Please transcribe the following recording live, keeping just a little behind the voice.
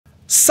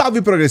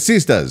Salve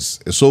progressistas,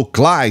 eu sou o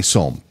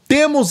Clayson.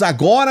 Temos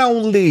agora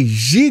um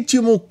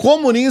legítimo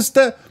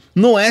comunista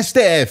no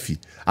STF.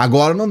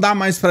 Agora não dá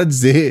mais para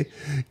dizer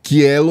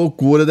que é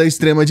loucura da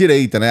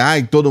extrema-direita, né?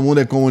 Ai, todo mundo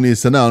é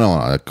comunista. Não, não,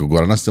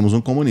 agora nós temos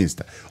um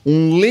comunista.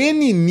 Um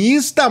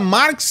leninista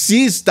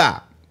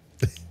marxista.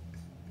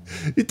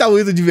 E tá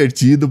muito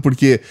divertido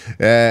porque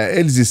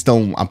eles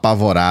estão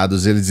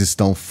apavorados, eles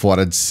estão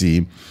fora de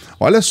si.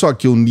 Olha só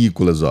aqui o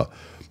Nicolas, ó.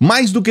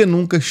 Mais do que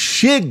nunca,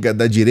 chega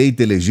da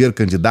direita eleger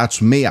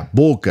candidatos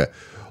meia-boca.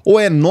 Ou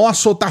é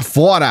nosso ou tá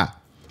fora.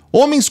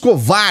 Homens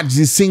covardes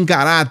e sem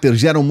caráter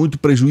geram muito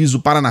prejuízo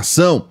para a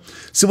nação.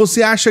 Se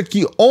você acha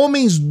que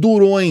homens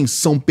durões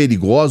são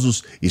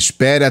perigosos,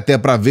 espere até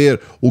para ver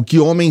o que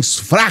homens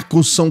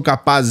fracos são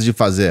capazes de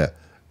fazer.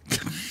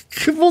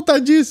 Que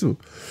vontadíssimo.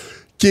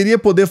 Queria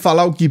poder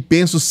falar o que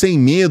penso sem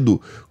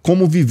medo.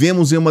 Como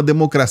vivemos em uma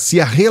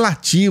democracia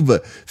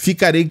relativa,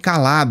 ficarei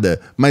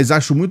calada, mas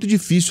acho muito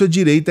difícil a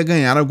direita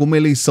ganhar alguma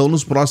eleição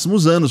nos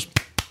próximos anos.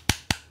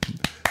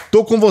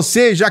 Tô com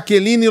você,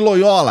 Jaqueline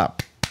Loyola.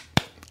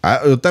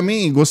 Eu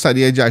também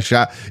gostaria de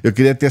achar, eu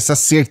queria ter essa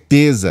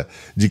certeza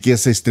de que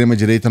essa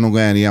extrema-direita não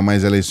ganharia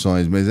mais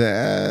eleições, mas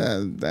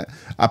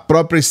a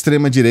própria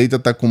extrema-direita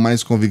está com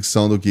mais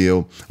convicção do que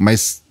eu.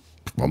 Mas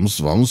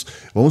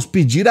vamos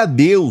pedir a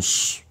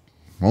Deus,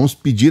 vamos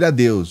pedir a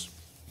Deus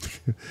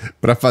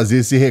para fazer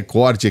esse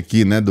recorte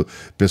aqui, né, do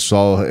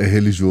pessoal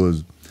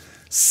religioso.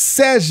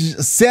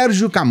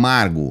 Sérgio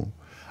Camargo.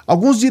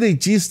 Alguns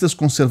direitistas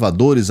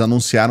conservadores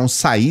anunciaram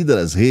saída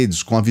das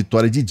redes com a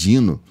vitória de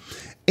DINO.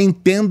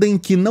 Entendem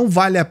que não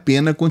vale a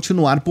pena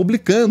continuar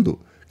publicando.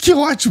 Que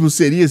ótimo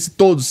seria se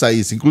todos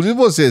saíssem, inclusive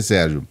você,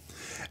 Sérgio.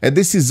 É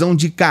decisão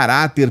de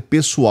caráter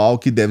pessoal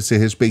que deve ser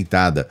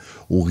respeitada.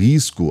 O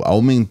risco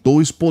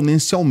aumentou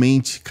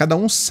exponencialmente. Cada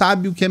um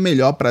sabe o que é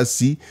melhor para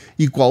si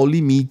e qual o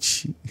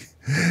limite.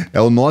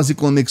 É o NOSSO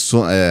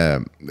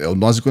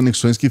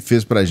Conexões que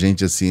fez pra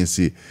gente assim,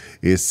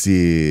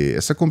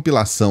 essa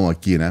compilação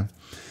aqui, né?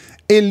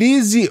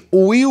 Elise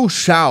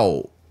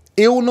Wilshaw.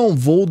 Eu não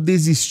vou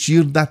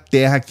desistir da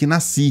terra que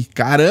nasci.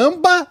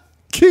 Caramba!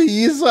 Que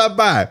isso,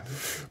 rapaz?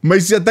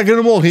 Mas você tá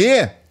querendo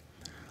morrer?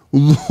 O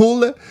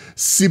Lula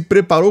se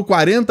preparou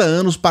 40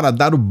 anos para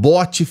dar o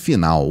bote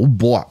final. O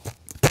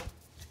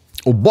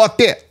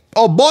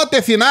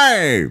bote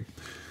final!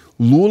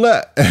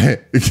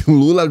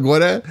 Lula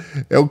agora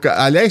é o...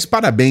 Aliás,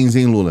 parabéns,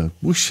 hein, Lula?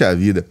 Puxa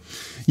vida.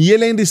 E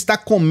ele ainda está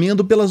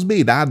comendo pelas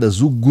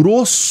beiradas. O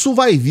grosso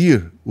vai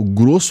vir. O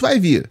grosso vai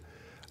vir.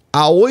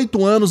 Há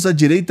 8 anos a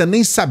direita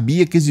nem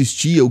sabia que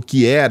existia, o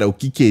que era, o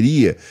que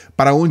queria,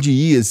 para onde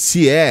ia,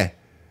 se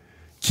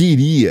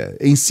queria.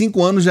 Em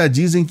 5 anos já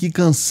dizem que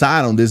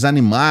cansaram,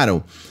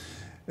 desanimaram,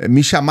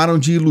 me chamaram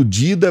de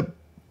iludida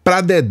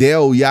pra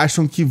dedéu e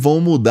acham que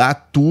vão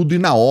mudar tudo e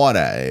na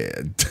hora.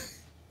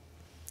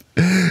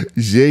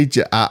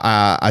 Gente,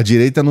 a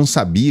direita não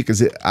sabia, quer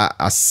dizer,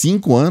 há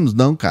 5 anos,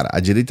 não, cara, a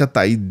direita tá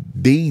aí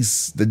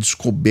desde a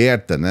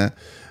descoberta, né,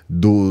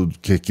 do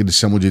que eles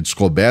chamam de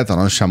descoberta,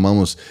 nós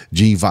chamamos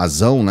de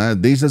invasão, né,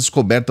 desde a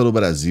descoberta do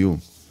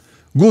Brasil.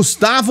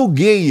 Gustavo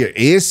Geyer,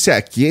 esse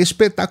aqui é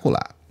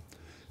espetacular.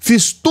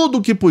 Fiz tudo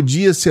o que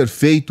podia ser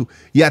feito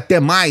e até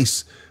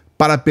mais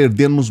para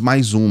perdermos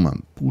mais uma.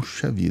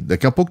 Puxa vida,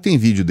 daqui a pouco tem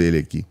vídeo dele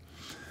aqui.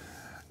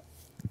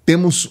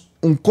 Temos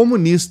um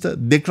comunista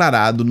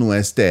declarado no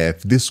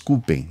STF.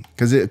 Desculpem.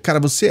 Quer dizer, cara,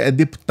 você é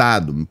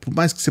deputado. Por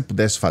mais que você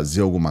pudesse fazer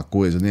alguma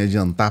coisa, não ia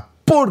adiantar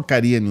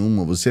porcaria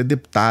nenhuma. Você é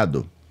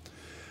deputado.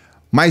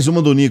 Mais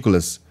uma do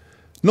Nicolas.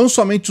 Não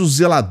somente o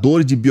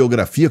zelador de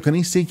biografia, que eu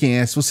nem sei quem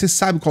é. Se você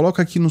sabe,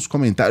 coloca aqui nos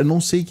comentários. Eu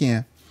não sei quem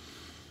é.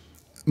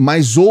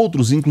 Mas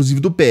outros, inclusive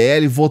do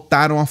PL,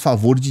 votaram a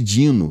favor de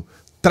DINO.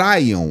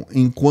 Traiam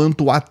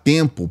enquanto há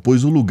tempo,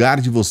 pois o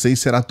lugar de vocês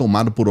será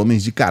tomado por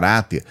homens de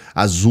caráter.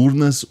 As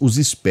urnas os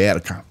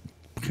esperam.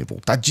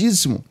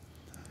 Revoltadíssimo.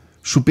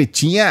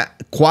 Chupetinha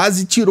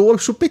quase tirou a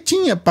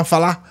chupetinha para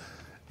falar.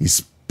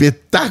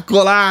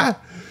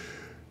 Espetacular!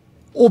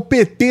 O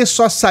PT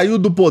só saiu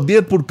do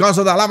poder por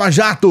causa da Lava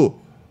Jato.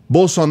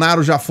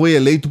 Bolsonaro já foi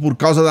eleito por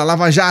causa da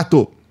Lava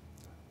Jato.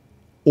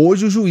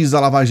 Hoje o juiz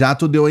da Lava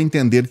Jato deu a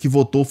entender que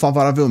votou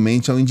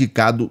favoravelmente ao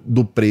indicado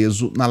do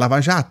preso na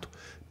Lava Jato.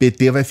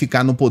 PT vai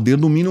ficar no poder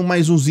no mínimo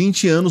mais uns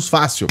 20 anos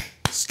fácil.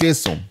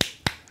 Esqueçam.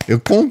 Eu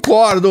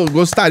concordo,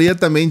 gostaria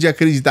também de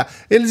acreditar.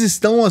 Eles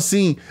estão,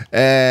 assim,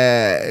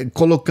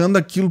 colocando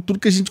aquilo, tudo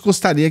que a gente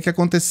gostaria que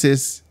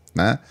acontecesse,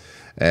 né?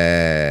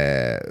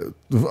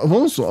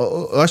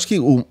 Eu acho que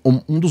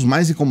um dos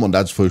mais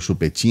incomodados foi o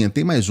Chupetinha.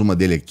 Tem mais uma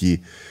dele aqui.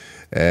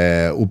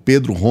 O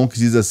Pedro Ronques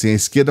diz assim: a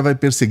esquerda vai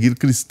perseguir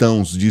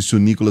cristãos, disse o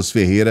Nicolas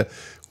Ferreira,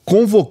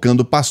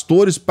 convocando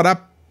pastores para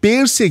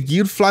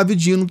perseguir Flávio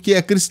Dino, que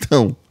é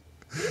cristão.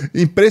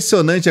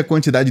 Impressionante a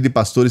quantidade de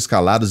pastores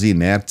calados e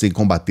inertes em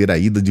combater a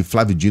ida de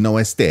Flávio Dino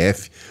ao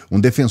STF, um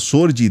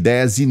defensor de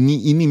ideias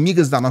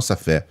inimigas da nossa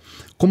fé.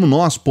 Como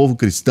nós, povo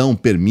cristão,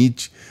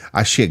 permite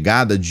a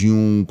chegada de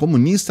um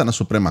comunista na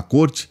Suprema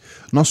Corte,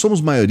 nós somos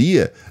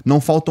maioria,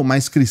 não faltam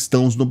mais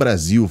cristãos no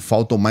Brasil,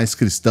 faltam mais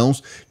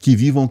cristãos que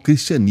vivam o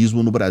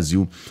cristianismo no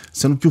Brasil.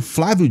 Sendo que o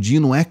Flávio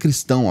Dino é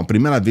cristão, a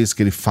primeira vez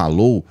que ele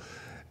falou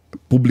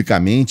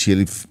publicamente,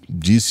 ele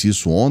disse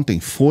isso ontem,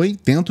 foi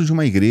dentro de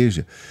uma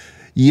igreja.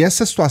 E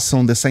essa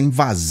situação dessa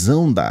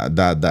invasão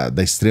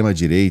da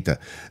extrema-direita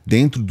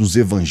dentro dos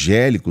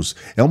evangélicos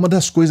é uma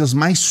das coisas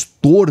mais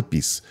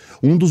torpes,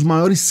 um dos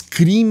maiores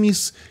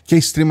crimes que a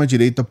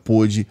extrema-direita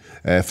pôde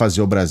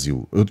fazer ao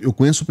Brasil. Eu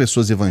conheço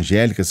pessoas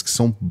evangélicas que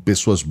são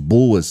pessoas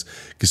boas,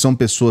 que são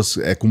pessoas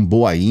com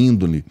boa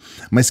índole,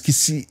 mas que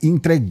se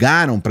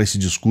entregaram para esse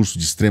discurso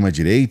de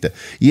extrema-direita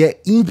e é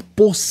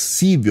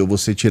impossível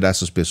você tirar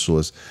essas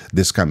pessoas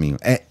desse caminho.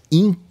 É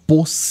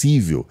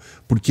impossível,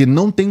 porque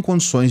não tem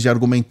condições de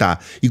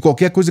argumentar. E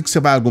qualquer coisa que você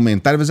vai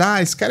argumentar, vai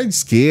dizer, esse cara é de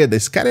esquerda,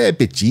 esse cara é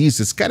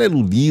petista, esse cara é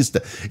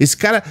lulista, esse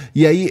cara...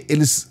 E aí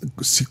eles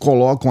se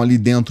colocam ali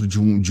dentro de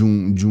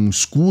um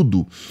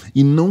escudo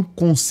e não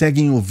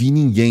conseguem ouvir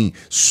ninguém,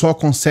 só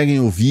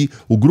conseguem ouvir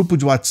o grupo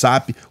de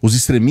WhatsApp, os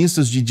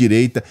extremistas de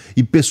direita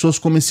e pessoas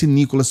como esse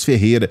Nicolas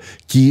Ferreira,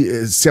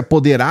 que se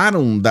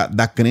apoderaram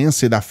da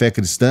crença e da fé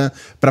cristã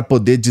para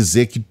poder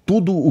dizer que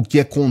tudo o que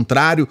é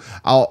contrário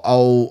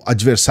ao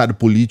adversário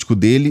político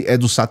dele é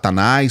do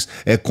Satanás,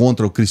 é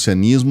contra o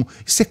cristianismo.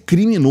 Isso é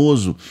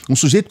criminoso. Um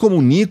sujeito como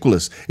o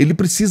Nicolas, ele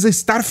precisa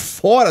estar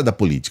fora da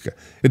política.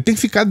 Ele tem que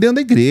ficar dentro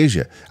da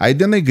igreja. Aí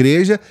dentro da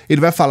igreja ele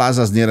vai falar as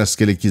asneiras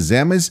que ele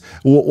quiser, mas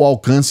o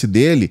alcance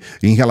dele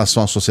em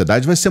relação à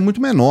sociedade vai ser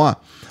muito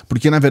menor.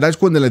 Porque na verdade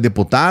quando ele é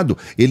deputado,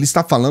 ele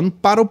está falando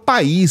para o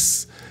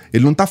país.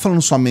 Ele não está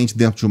falando somente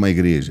dentro de uma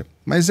igreja.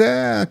 Mas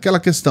é aquela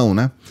questão,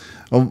 né?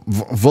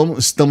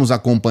 Estamos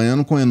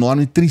acompanhando com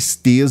enorme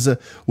tristeza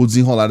o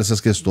desenrolar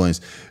dessas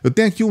questões. Eu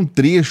tenho aqui um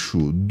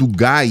trecho do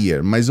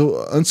Geyer, mas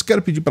eu antes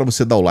quero pedir para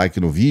você dar o like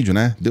no vídeo,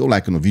 né? Dê o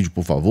like no vídeo,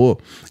 por favor,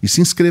 e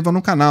se inscreva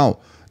no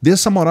canal. Dê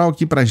essa moral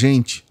aqui pra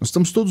gente. Nós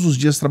estamos todos os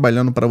dias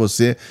trabalhando para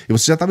você e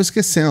você já estava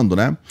esquecendo,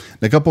 né?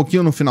 Daqui a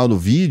pouquinho, no final do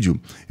vídeo,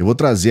 eu vou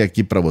trazer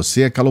aqui para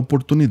você aquela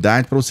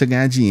oportunidade para você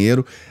ganhar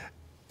dinheiro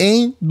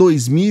em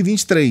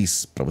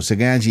 2023, para você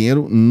ganhar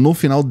dinheiro no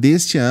final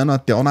deste ano,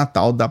 até o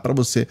Natal, dá para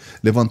você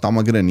levantar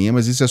uma graninha,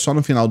 mas isso é só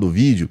no final do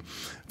vídeo.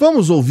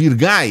 Vamos ouvir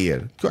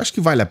Geyer, que eu acho que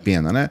vale a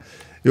pena, né?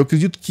 Eu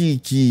acredito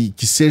que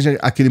seja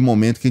aquele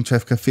momento que a gente vai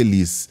ficar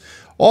feliz.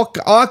 Ó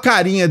a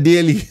carinha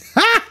dele,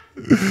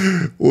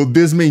 o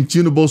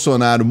desmentindo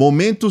Bolsonaro.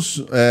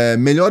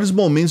 Melhores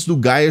momentos do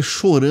Geyer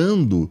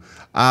chorando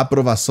a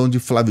aprovação de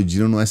Flávio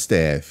Dino no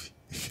STF.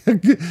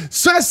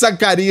 Só essa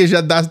carinha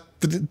já dá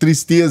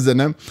tristeza,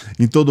 né?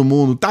 Em todo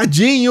mundo.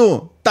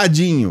 Tadinho!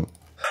 Tadinho!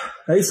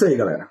 É isso aí,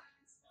 galera.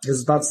 O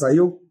resultado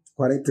saiu.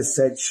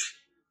 47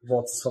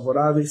 votos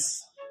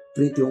favoráveis,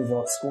 31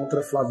 votos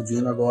contra. Flávio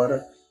Dino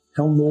agora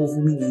é um novo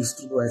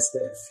ministro do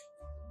STF.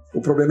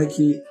 O problema é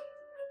que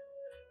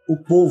o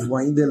povo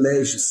ainda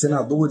elege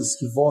senadores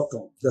que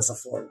votam dessa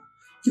forma,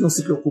 que não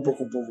se preocupam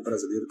com o povo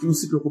brasileiro, que não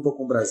se preocupam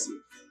com o Brasil.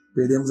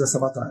 Perdemos essa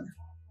batalha.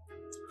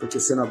 Porque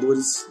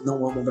senadores não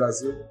amam o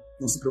Brasil,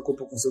 não se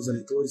preocupam com seus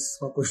eleitores,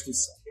 com a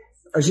Constituição.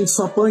 A gente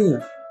só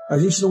apanha, a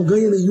gente não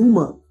ganha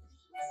nenhuma.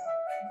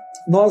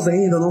 Nós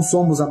ainda não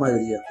somos a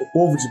maioria. O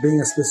povo de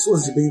bem, as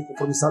pessoas de bem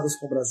compromissadas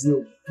com o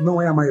Brasil,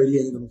 não é a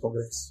maioria ainda no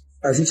Congresso.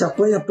 A gente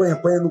apanha,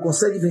 não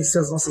consegue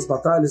vencer as nossas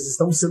batalhas,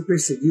 estamos sendo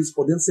perseguidos,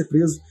 podendo ser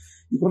presos.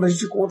 E quando a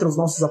gente encontra os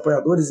nossos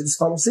apoiadores, eles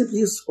falam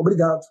sempre isso,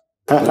 obrigado.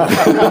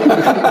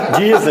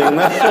 Dizem,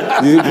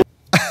 né?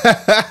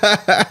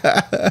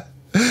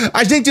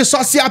 A gente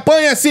só se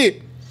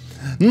apanha-se!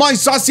 Nós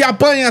só se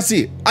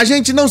apanha-se! A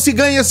gente não se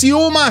ganha-se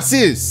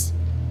uma-sis!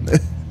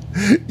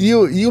 E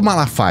o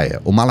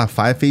Malafaia? O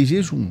Malafaia fez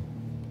jejum.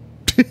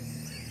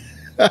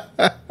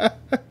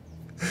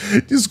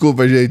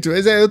 Desculpa, gente,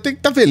 mas eu tenho que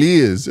estar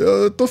feliz.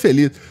 Eu tô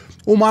feliz.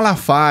 O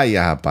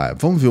Malafaia, rapaz.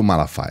 Vamos ver o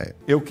Malafaia.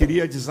 Eu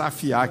queria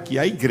desafiar aqui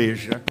a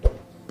igreja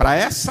para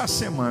essa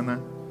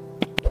semana,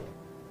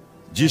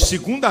 de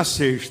segunda a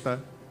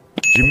sexta,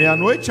 de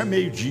meia-noite a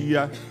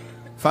meio-dia,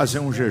 fazer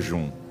um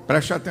jejum.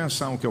 Preste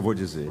atenção no que eu vou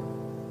dizer.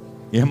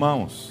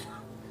 Irmãos,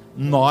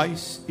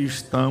 nós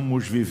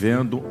estamos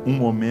vivendo um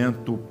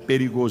momento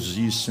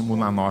perigosíssimo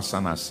na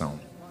nossa nação.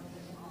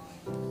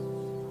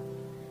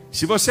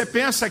 Se você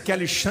pensa que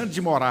Alexandre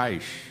de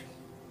Moraes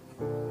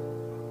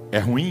é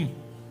ruim,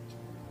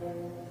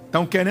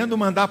 estão querendo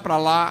mandar para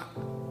lá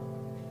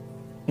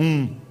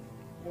um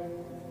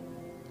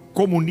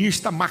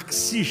comunista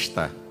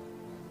marxista.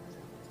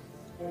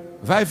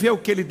 Vai ver o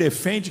que ele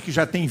defende, que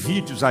já tem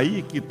vídeos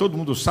aí, que todo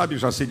mundo sabe,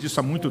 já sei disso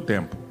há muito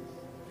tempo.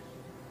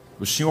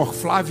 O senhor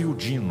Flávio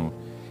Dino.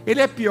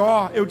 Ele é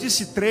pior, eu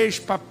disse 3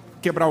 para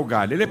quebrar o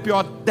galho, ele é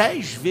pior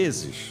 10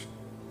 vezes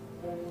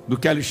do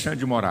que Alexandre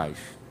de Moraes.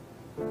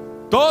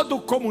 Todo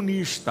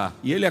comunista,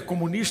 e ele é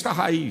comunista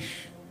raiz,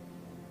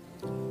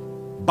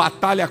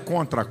 batalha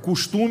contra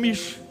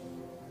costumes,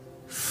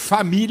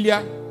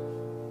 família,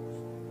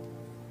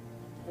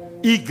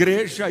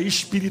 igreja,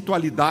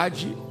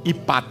 espiritualidade e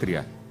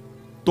pátria.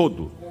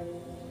 Todo.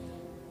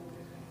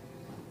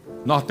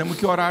 Nós temos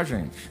que orar,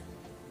 gente.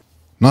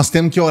 Nós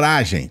temos que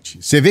orar, gente.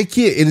 Você vê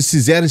que eles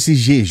fizeram esse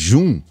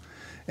jejum,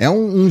 é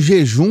um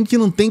jejum que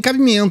não tem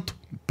cabimento,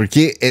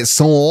 porque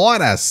são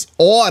horas,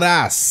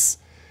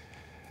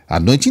 a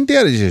noite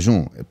inteira de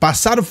jejum.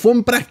 Passaram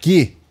fome pra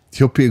quê?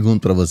 Eu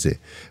pergunto pra você.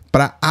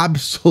 Pra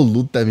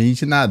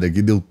absolutamente nada,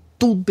 que deu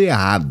tudo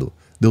errado.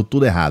 Deu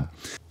tudo errado.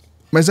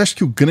 Mas acho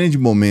que o grande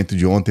momento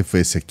de ontem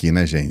foi esse aqui,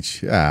 né,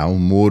 gente? O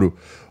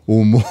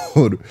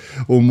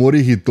Moro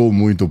irritou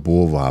muito o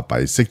povo,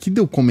 rapaz. Isso aqui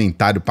deu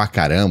comentário pra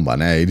caramba,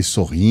 né? Ele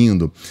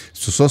sorrindo.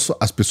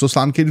 As pessoas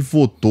falaram que ele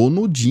votou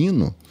no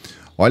DINO.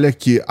 Olha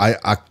aqui,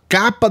 a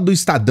capa do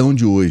Estadão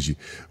de hoje.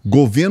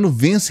 Governo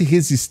vence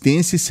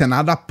resistência e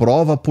Senado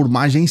aprova por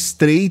margem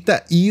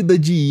estreita ida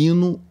de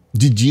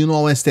DINO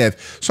ao STF.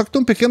 Só que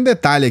tem um pequeno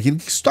detalhe aqui.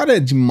 Que história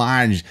de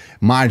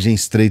margem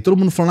estreita? Todo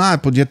mundo falando,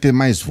 podia ter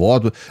mais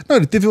votos. Não,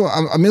 ele teve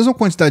a mesma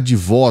quantidade de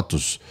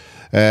votos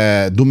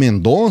do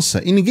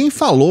Mendonça e ninguém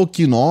falou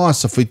que,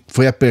 nossa,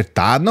 foi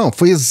apertado. Não,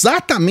 foi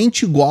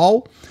exatamente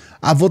igual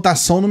a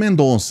votação no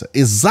Mendonça.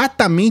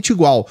 Exatamente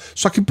igual.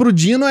 Só que pro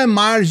DINO é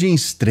margem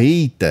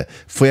estreita,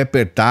 foi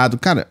apertado.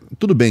 Cara,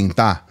 tudo bem,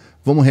 tá?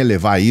 Vamos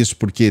relevar isso,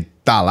 porque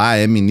tá lá,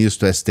 é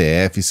ministro do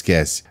STF,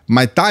 esquece.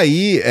 Mas tá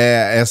aí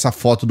essa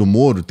foto do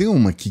Moro. Tem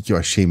uma aqui que eu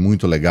achei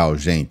muito legal,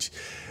 gente.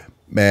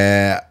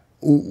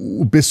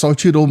 O pessoal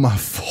tirou uma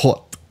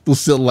foto do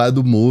celular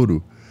do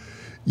Moro.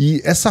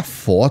 E essa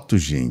foto,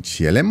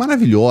 gente, ela é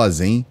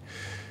maravilhosa, hein?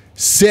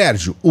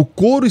 Sérgio, o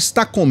couro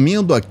está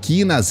comendo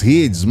aqui nas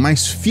redes,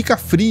 mas fica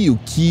frio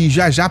que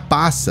já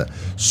passa.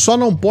 Só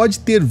não pode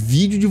ter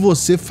vídeo de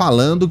você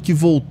falando que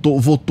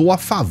votou a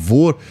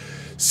favor,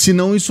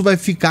 senão isso vai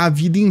ficar a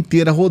vida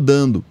inteira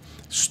rodando.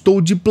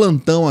 Estou de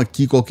plantão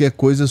aqui, qualquer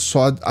coisa é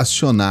só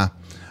acionar.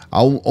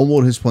 Ao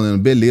Moro respondendo,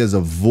 beleza,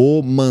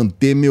 vou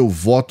manter meu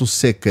voto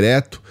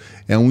secreto,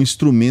 é um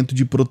instrumento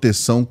de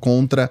proteção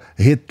contra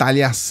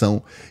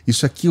retaliação.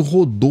 Isso aqui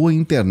rodou a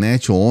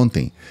internet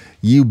ontem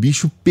e o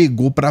bicho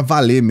pegou pra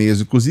valer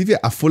mesmo. Inclusive,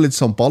 a Folha de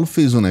São Paulo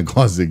fez um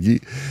negócio aqui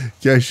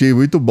que eu achei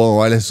muito bom,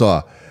 olha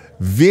só.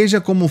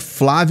 Veja como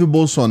Flávio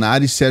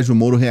Bolsonaro e Sérgio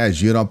Moro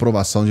reagiram à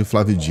aprovação de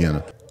Flávio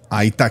Dino.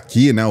 Aí tá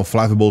aqui, né, o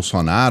Flávio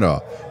Bolsonaro,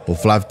 ó. O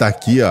Flávio tá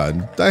aqui, ó.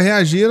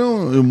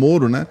 Reagiram, o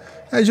Moro, né?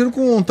 Reagiram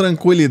com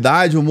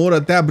tranquilidade, o Moro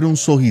até abriu um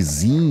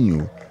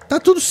sorrisinho. Tá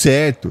tudo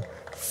certo.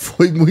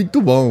 Foi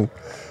muito bom.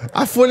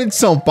 A Folha de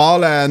São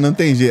Paulo não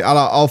tem jeito. Olha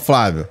lá, ó o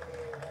Flávio.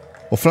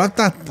 O Flávio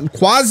tá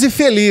quase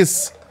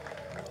feliz.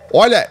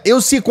 Olha, eu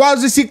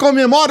quase se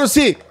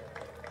comemoro-se.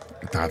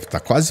 Tá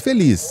quase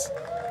feliz.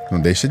 Não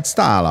deixa de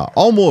estar lá.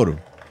 Ó o Moro.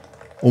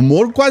 O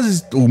Moro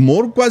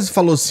quase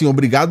falou assim,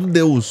 obrigado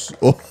Deus.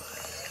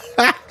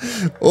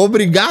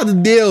 Obrigado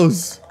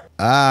Deus.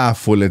 Ah,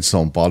 Folha de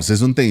São Paulo,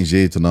 vocês não tem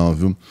jeito não,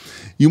 viu?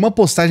 E uma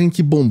postagem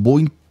que bombou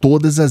em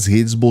todas as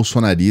redes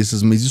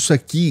bolsonaristas, mas isso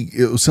aqui,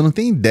 você não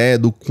tem ideia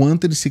do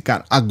quanto eles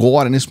ficaram.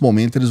 Agora, nesse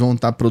momento, eles vão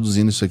estar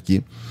produzindo isso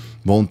aqui,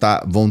 vão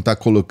estar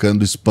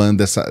colocando spam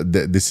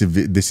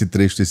desse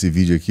trecho desse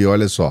vídeo aqui,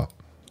 olha só.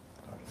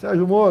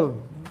 Sérgio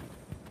Moro,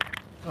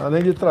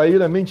 além de trair,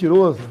 é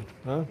mentiroso,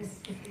 né?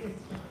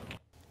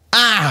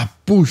 Ah,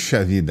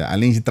 puxa vida,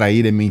 além de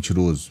trair, é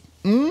mentiroso.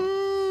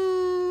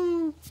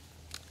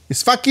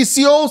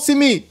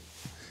 Esfaqueou-se-me.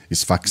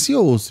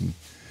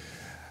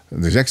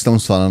 Já que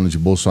estamos falando de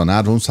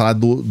Bolsonaro, vamos falar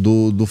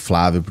do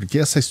Flávio, porque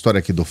essa história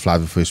aqui do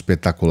Flávio foi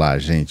espetacular,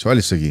 gente. Olha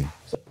isso aqui.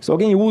 Se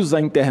alguém usa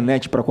a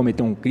internet para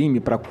cometer um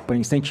crime, para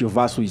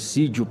incentivar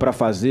suicídio, para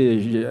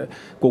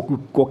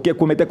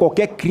cometer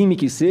qualquer crime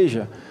que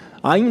seja,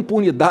 a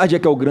impunidade é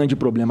que é o grande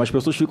problema. As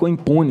pessoas ficam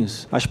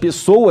impunes. As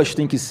pessoas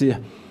têm que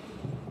ser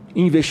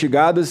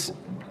investigadas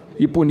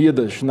e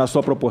punidas na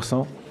sua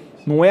proporção.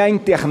 Não é a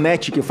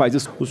internet que faz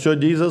isso. O senhor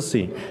diz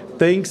assim,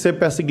 tem que ser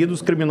perseguidos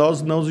os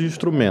criminosos, não os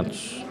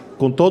instrumentos.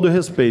 Com todo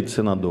respeito,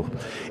 senador.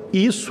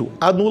 Isso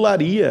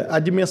anularia a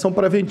dimensão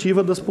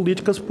preventiva das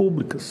políticas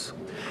públicas.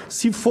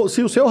 Se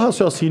o seu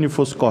raciocínio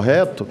fosse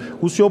correto,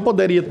 o senhor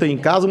poderia ter em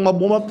casa uma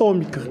bomba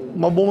atômica,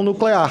 uma bomba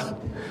nuclear.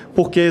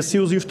 Porque se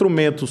os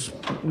instrumentos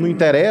não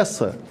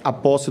interessa a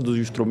posse dos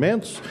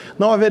instrumentos,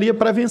 não haveria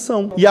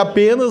prevenção. E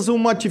apenas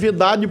uma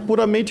atividade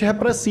puramente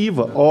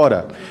repressiva.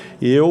 Ora,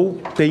 eu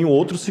tenho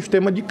outro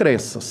sistema de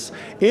crenças.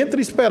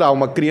 Entre esperar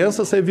uma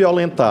criança ser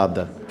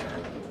violentada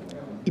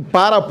e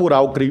para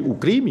apurar o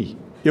crime,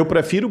 eu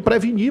prefiro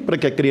prevenir para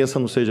que a criança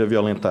não seja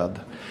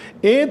violentada.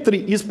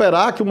 Entre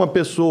esperar que uma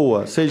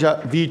pessoa seja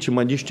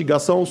vítima de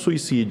instigação ao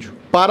suicídio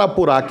para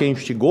apurar quem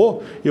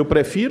instigou, eu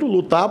prefiro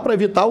lutar para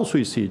evitar o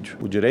suicídio.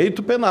 O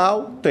direito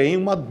penal tem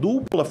uma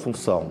dupla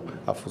função,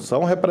 a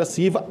função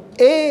repressiva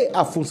e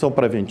a função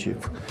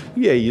preventiva.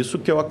 E é isso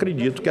que eu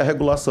acredito que a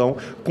regulação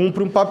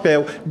cumpre um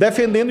papel,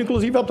 defendendo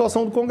inclusive a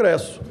atuação do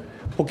Congresso.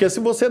 Porque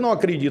se você não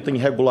acredita em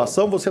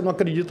regulação, você não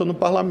acredita no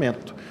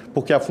parlamento.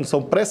 Porque a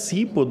função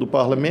principal do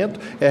parlamento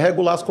é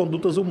regular as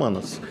condutas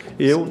humanas.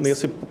 Eu,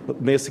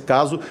 nesse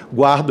caso,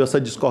 guardo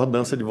essa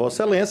discordância de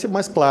Vossa Excelência,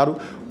 mas, claro,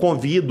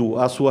 convido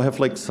a sua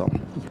reflexão.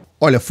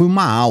 Olha, foi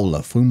uma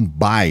aula, foi um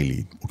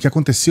baile. O que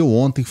aconteceu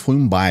ontem foi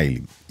um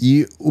baile.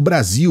 E o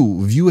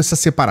Brasil viu essa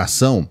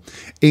separação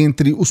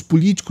entre os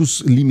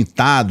políticos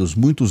limitados,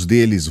 muitos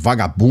deles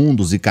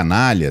vagabundos e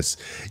canalhas,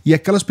 e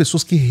aquelas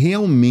pessoas que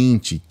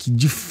realmente, que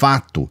de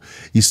fato,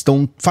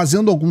 estão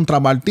fazendo algum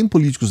trabalho. Tem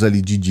políticos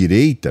ali de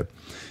direita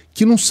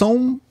que não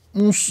são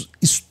uns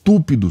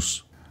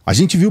estúpidos. A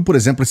gente viu, por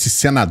exemplo, esse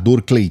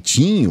senador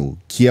Cleitinho,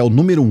 que é o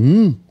número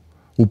 1,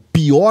 o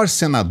pior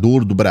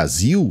senador do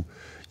Brasil,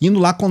 indo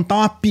lá contar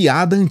uma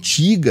piada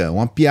antiga,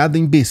 uma piada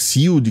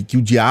imbecil de que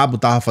o diabo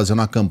estava fazendo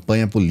uma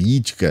campanha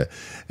política,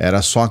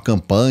 era só a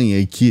campanha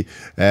e que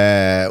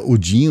o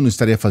DINO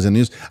estaria fazendo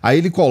isso. Aí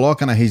ele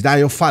coloca na rede,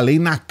 eu falei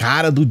na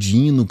cara do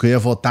DINO que eu ia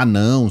votar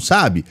não,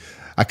 sabe?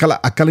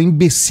 Aquela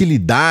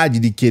imbecilidade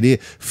de querer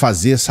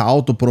fazer essa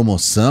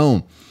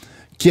autopromoção,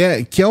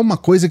 que é uma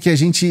coisa que a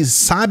gente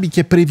sabe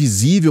que é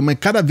previsível, mas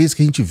cada vez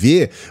que a gente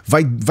vê,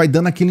 vai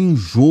dando aquele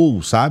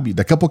enjoo, sabe?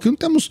 Daqui a pouquinho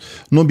temos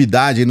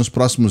novidade, aí nos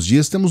próximos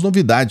dias temos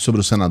novidade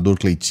sobre o senador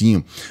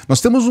Cleitinho.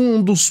 Nós temos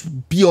um dos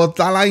piores,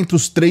 tá lá entre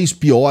os 3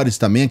 piores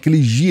também,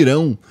 aquele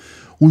Girão.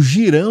 O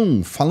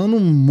Girão falando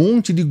um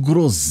monte de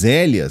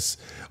groselhas,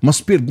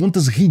 umas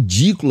perguntas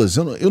ridículas.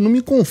 Eu não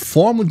me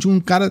conformo de um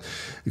cara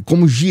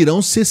como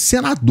Girão ser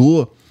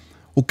senador.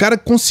 O cara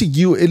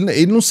conseguiu,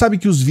 ele não sabe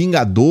que os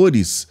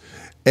Vingadores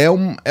é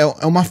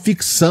uma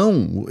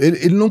ficção,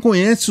 ele não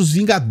conhece os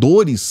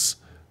Vingadores.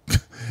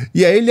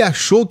 E aí ele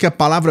achou que a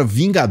palavra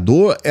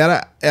vingador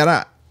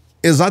era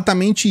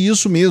exatamente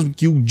isso mesmo,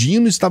 que o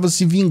DINO estava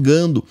se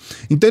vingando.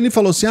 Então ele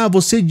falou assim,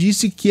 você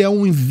disse que é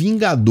um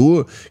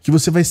vingador, que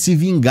você vai se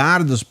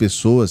vingar das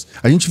pessoas.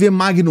 A gente vê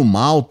Magno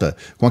Malta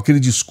com aquele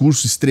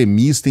discurso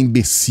extremista,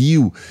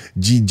 imbecil,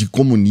 de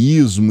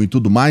comunismo e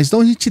tudo mais.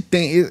 Então a gente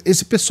tem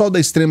esse pessoal da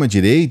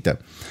extrema-direita.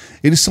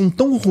 Eles são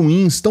tão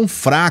ruins, tão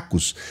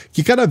fracos,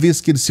 que cada vez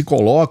que eles se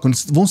colocam,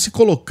 eles vão se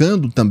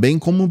colocando também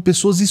como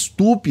pessoas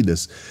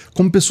estúpidas,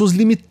 como pessoas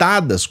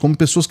limitadas, como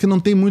pessoas que não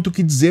têm muito o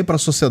que dizer para a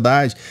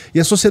sociedade.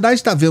 E a sociedade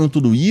está vendo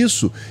tudo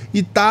isso e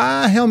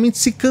está realmente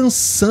se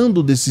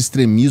cansando desse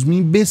extremismo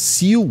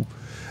imbecil,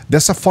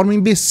 dessa forma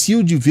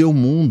imbecil de ver o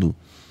mundo.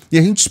 E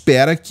a gente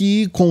espera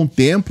que, com o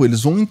tempo,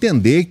 eles vão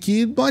entender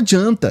que não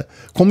adianta,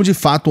 como de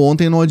fato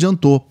ontem não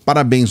adiantou.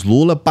 Parabéns,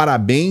 Lula,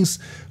 parabéns,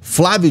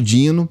 Flávio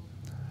Dino.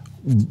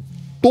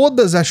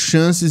 Todas as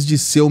chances de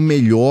ser o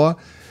melhor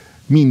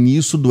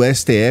ministro do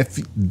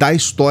STF da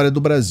história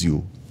do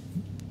Brasil.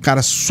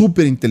 Cara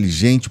super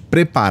inteligente,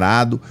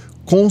 preparado,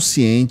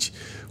 consciente,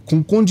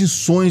 com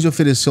condições de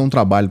oferecer um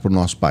trabalho para o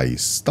nosso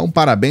país. Então,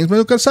 parabéns, mas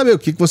eu quero saber o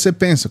que você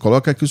pensa.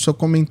 Coloca aqui o seu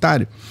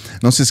comentário.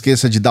 Não se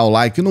esqueça de dar o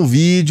like no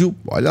vídeo,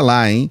 olha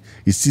lá, hein?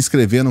 E se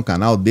inscrever no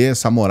canal, dê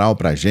essa moral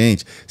pra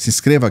gente. Se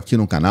inscreva aqui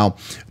no canal.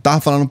 Eu tava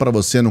falando para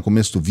você no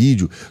começo do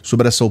vídeo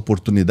sobre essa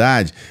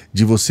oportunidade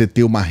de você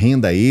ter uma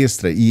renda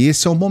extra, e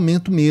esse é o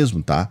momento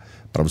mesmo, tá?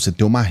 Para você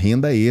ter uma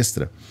renda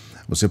extra.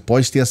 Você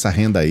pode ter essa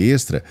renda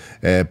extra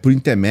por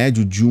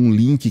intermédio de um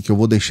link que eu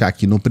vou deixar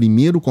aqui no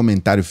primeiro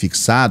comentário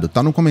fixado.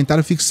 Tá no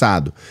comentário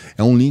fixado.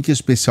 É um link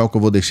especial que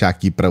eu vou deixar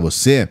aqui para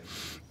você.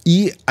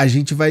 E a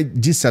gente vai,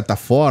 de certa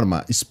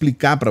forma,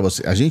 explicar para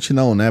você. A gente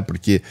não, né?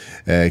 Porque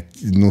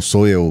não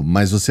sou eu.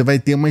 Mas você vai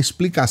ter uma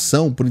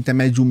explicação por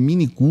intermédio de um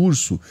mini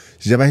curso.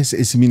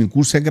 Esse mini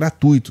curso é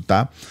gratuito,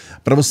 tá?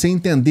 Para você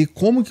entender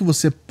como que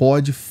você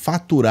pode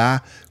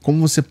faturar, como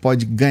você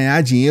pode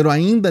ganhar dinheiro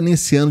ainda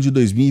nesse ano de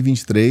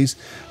 2023,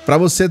 para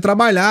você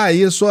trabalhar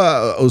aí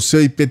o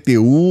seu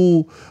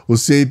IPTU, o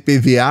seu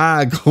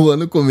IPVA,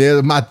 no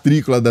começo,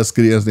 matrícula das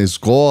crianças na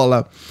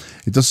escola.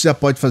 Então você já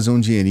pode fazer um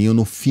dinheirinho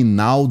no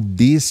final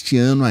deste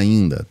ano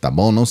ainda, tá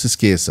bom? Não se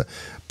esqueça.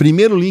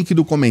 Primeiro link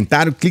do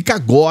comentário, clica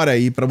agora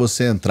aí para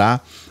você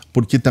entrar,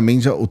 porque também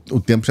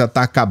o tempo já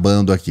está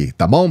acabando aqui,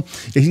 tá bom?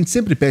 E a gente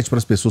sempre pede para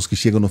as pessoas que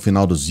chegam no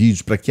final dos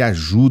vídeos para que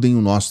ajudem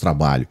o nosso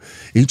trabalho.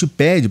 A gente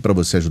pede para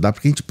você ajudar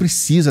porque a gente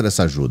precisa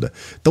dessa ajuda.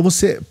 Então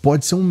você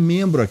pode ser um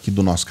membro aqui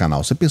do nosso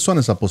canal. Você pensou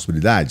nessa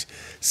possibilidade?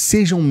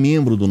 Seja um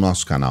membro do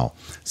nosso canal.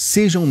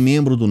 Seja um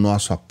membro do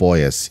nosso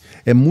Apoia-se.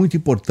 É muito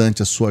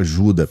importante a sua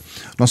ajuda.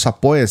 Nosso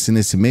Apoia-se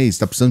nesse mês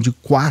está precisando de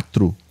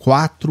quatro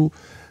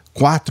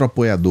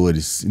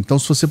apoiadores. Então,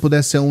 se você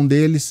puder ser um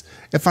deles,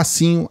 é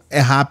facinho, é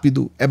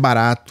rápido, é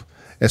barato.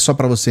 É só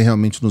para você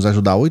realmente nos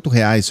ajudar.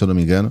 R$8, se eu não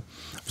me engano.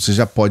 Você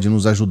já pode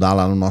nos ajudar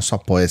lá no nosso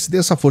Apoia-se. Dê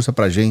essa força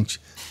pra gente.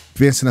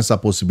 Pense nessa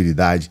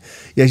possibilidade.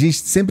 E a gente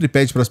sempre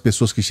pede para as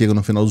pessoas que chegam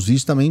no final dos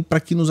vídeos também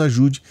para que nos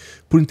ajude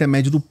por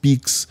intermédio do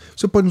Pix.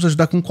 Você pode nos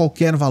ajudar com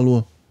qualquer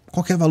valor.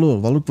 Qualquer valor.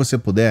 O valor que você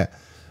puder.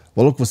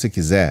 O valor que você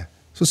quiser.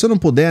 Se você não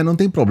puder, não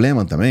tem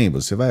problema também.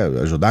 Você vai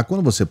ajudar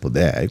quando você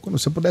puder. Aí quando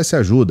você puder, você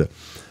ajuda.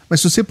 Mas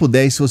se você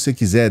puder e se você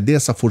quiser, dê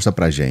essa força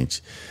pra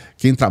gente.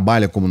 Quem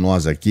trabalha como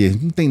nós aqui, a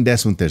gente não tem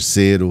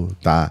 13º,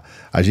 tá?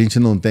 A gente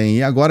não tem...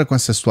 E agora com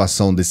essa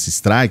situação desse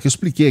strike, eu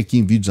expliquei aqui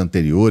em vídeos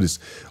anteriores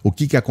o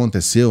que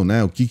aconteceu,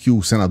 né? O que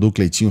o senador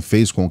Cleitinho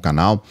fez com o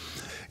canal.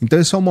 Então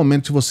esse é o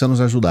momento de você nos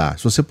ajudar.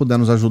 Se você puder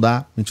nos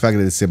ajudar, a gente vai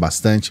agradecer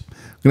bastante.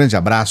 Grande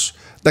abraço.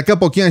 Daqui a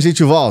pouquinho a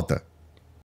gente volta.